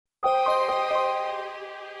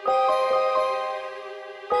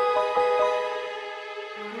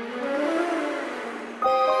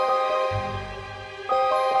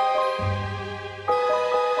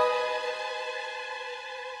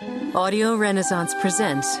Audio Renaissance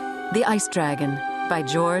presents The Ice Dragon by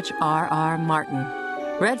George R.R. Martin.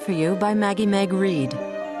 Read for you by Maggie Meg Reed.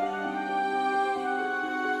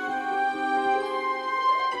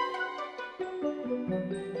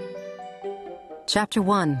 Chapter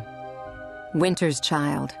 1. Winter's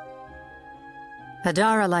Child.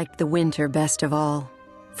 Adara liked the winter best of all,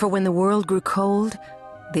 for when the world grew cold,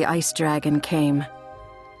 the ice dragon came.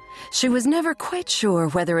 She was never quite sure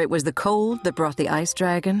whether it was the cold that brought the ice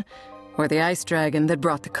dragon, or the ice dragon that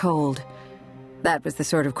brought the cold. That was the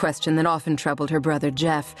sort of question that often troubled her brother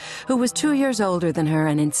Jeff, who was 2 years older than her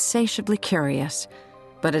and insatiably curious.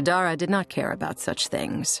 But Adara did not care about such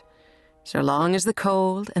things. So long as the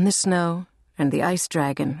cold and the snow and the ice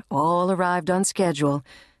dragon all arrived on schedule,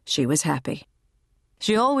 she was happy.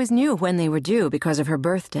 She always knew when they were due because of her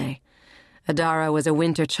birthday. Adara was a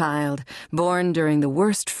winter child, born during the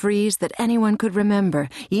worst freeze that anyone could remember,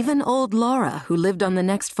 even old Laura, who lived on the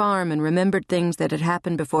next farm and remembered things that had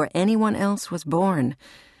happened before anyone else was born.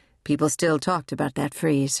 People still talked about that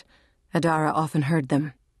freeze. Adara often heard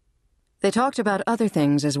them. They talked about other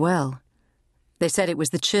things as well. They said it was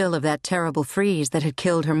the chill of that terrible freeze that had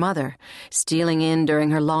killed her mother, stealing in during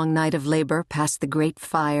her long night of labor past the great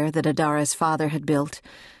fire that Adara's father had built,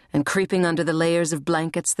 and creeping under the layers of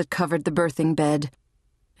blankets that covered the birthing bed.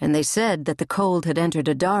 And they said that the cold had entered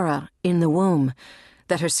Adara in the womb,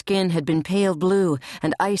 that her skin had been pale blue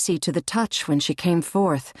and icy to the touch when she came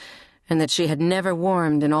forth, and that she had never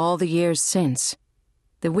warmed in all the years since.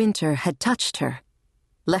 The winter had touched her,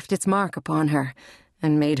 left its mark upon her,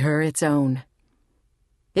 and made her its own.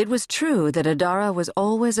 It was true that Adara was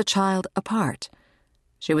always a child apart.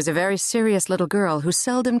 She was a very serious little girl who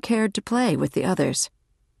seldom cared to play with the others.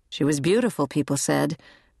 She was beautiful, people said,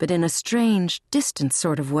 but in a strange, distant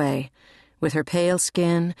sort of way, with her pale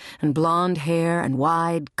skin and blonde hair and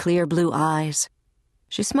wide, clear blue eyes.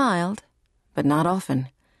 She smiled, but not often.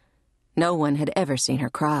 No one had ever seen her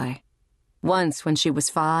cry. Once, when she was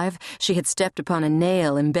 5, she had stepped upon a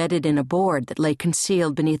nail embedded in a board that lay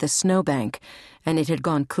concealed beneath a snowbank, and it had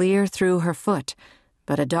gone clear through her foot,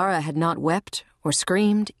 but Adara had not wept or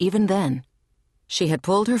screamed even then. She had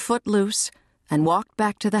pulled her foot loose and walked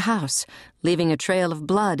back to the house, leaving a trail of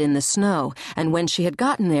blood in the snow, and when she had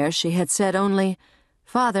gotten there, she had said only,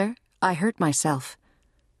 "Father, I hurt myself."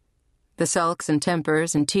 The sulks and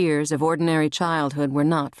tempers and tears of ordinary childhood were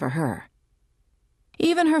not for her.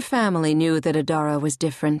 Even her family knew that Adara was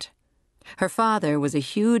different. Her father was a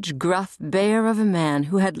huge, gruff bear of a man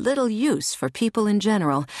who had little use for people in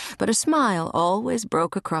general, but a smile always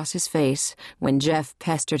broke across his face when Jeff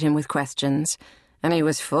pestered him with questions. And he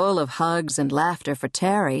was full of hugs and laughter for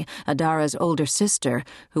Terry, Adara's older sister,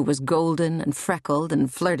 who was golden and freckled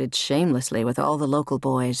and flirted shamelessly with all the local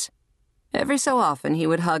boys. Every so often he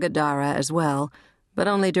would hug Adara as well, but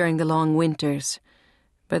only during the long winters.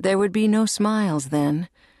 But there would be no smiles then.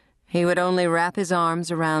 He would only wrap his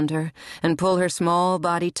arms around her and pull her small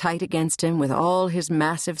body tight against him with all his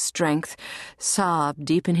massive strength, sob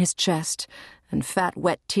deep in his chest, and fat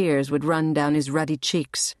wet tears would run down his ruddy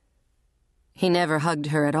cheeks. He never hugged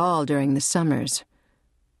her at all during the summers.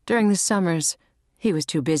 During the summers, he was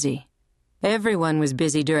too busy. Everyone was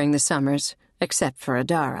busy during the summers, except for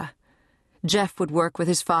Adara. Jeff would work with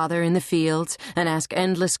his father in the fields and ask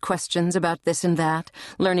endless questions about this and that,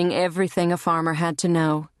 learning everything a farmer had to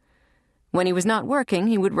know. When he was not working,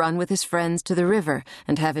 he would run with his friends to the river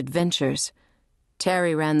and have adventures.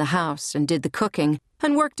 Terry ran the house and did the cooking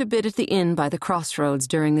and worked a bit at the inn by the crossroads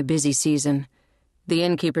during the busy season. The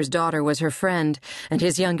innkeeper's daughter was her friend, and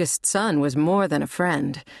his youngest son was more than a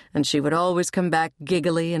friend, and she would always come back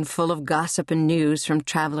giggly and full of gossip and news from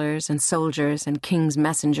travelers and soldiers and king's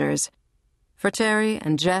messengers. For Terry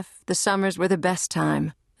and Jeff, the summers were the best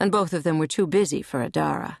time, and both of them were too busy for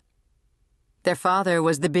Adara. Their father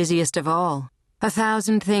was the busiest of all.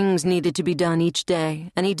 1,000 things needed to be done each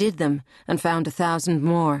day, and he did them, and found 1,000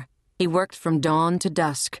 more. He worked from dawn to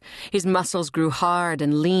dusk. His muscles grew hard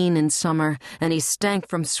and lean in summer, and he stank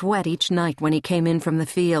from sweat each night when he came in from the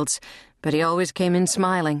fields, but he always came in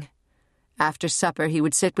smiling. After supper, he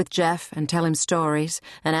would sit with Jeff and tell him stories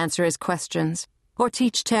and answer his questions, or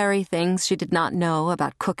teach Terry things she did not know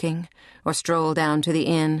about cooking, or stroll down to the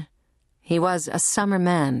inn. He was a summer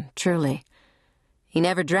man, truly. He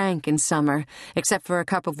never drank in summer, except for a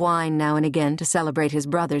cup of wine now and again to celebrate his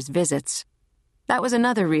brother's visits. That was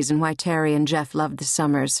another reason why Terry and Jeff loved the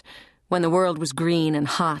summers. When the world was green and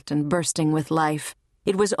hot and bursting with life,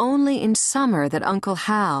 it was only in summer that Uncle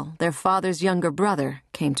Hal, their father's younger brother,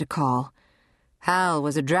 came to call. Hal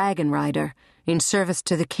was a dragon rider, in service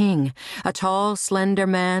to the king, a tall, slender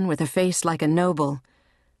man with a face like a noble.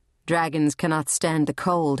 dragons cannot stand the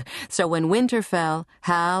cold, so when winter fell,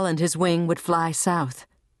 Hal and his wing would fly south.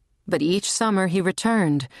 But each summer he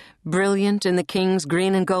returned, brilliant in the king's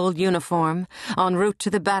green and gold uniform, en route to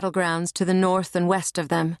the battlegrounds to the north and west of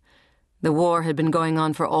them. The war had been going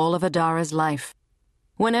on for all of Adara's life.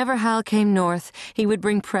 Whenever Hal came north, he would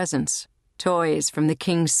bring presents, toys from the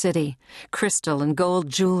king's city, crystal and gold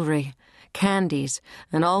jewelry, candies,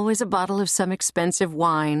 and always a bottle of some expensive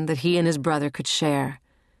wine that he and his brother could share.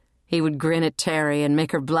 He would grin at Terry and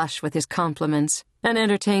make her blush with his compliments, and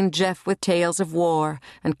entertain Jeff with tales of war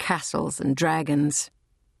and castles and dragons.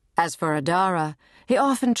 As for Adara, he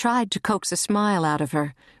often tried to coax a smile out of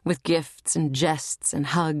her, with gifts and jests and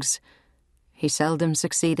hugs. He seldom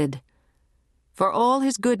succeeded. For all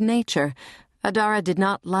his good nature, Adara did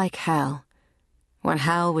not like Hal. When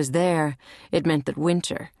Hal was there, it meant that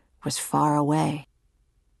winter was far away.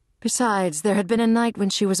 Besides, there had been a night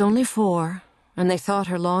when she was only 4, and they thought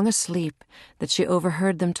her long asleep, that she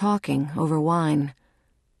overheard them talking over wine.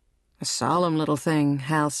 "A solemn little thing,"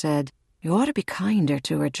 Hal said. "You ought to be kinder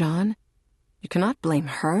to her, John. You cannot blame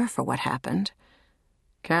her for what happened."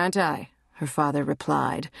 "Can't I?" her father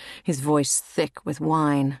replied, his voice thick with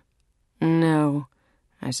wine. "No,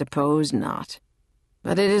 I suppose not.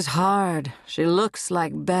 But it is hard. She looks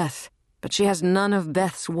like Beth, but she has none of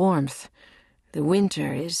Beth's warmth. The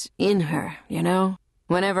winter is in her, you know.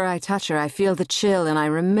 Whenever I touch her, I feel the chill, and I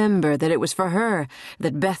remember that it was for her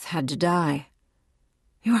that Beth had to die.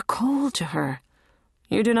 You are cold to her.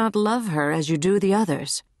 You do not love her as you do the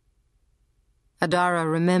others." Adara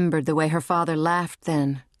remembered the way her father laughed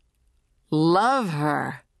then. "Love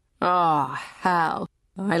her? Oh, Hal,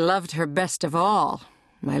 I loved her best of all,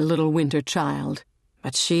 my little winter child.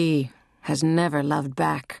 But she has never loved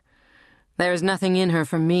back. There is nothing in her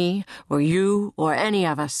for me, or you, or any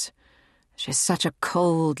of us. She's such a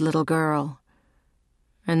cold little girl."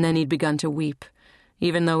 And then he'd begun to weep,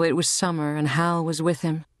 even though it was summer and Hal was with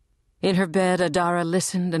him. In her bed, Adara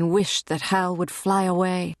listened and wished that Hal would fly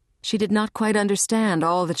away. She did not quite understand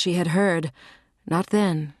all that she had heard, not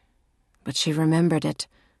then, but she remembered it,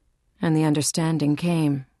 and the understanding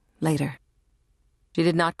came later. She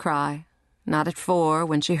did not cry, not at 4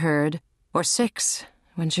 when she heard, or 6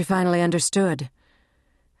 when she finally understood.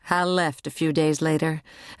 Hal left a few days later,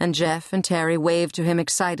 and Jeff and Terry waved to him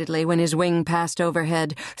excitedly when his wing passed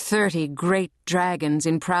overhead, 30 great dragons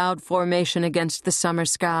in proud formation against the summer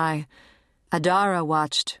sky. Adara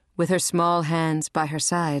watched, with her small hands by her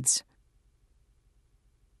sides.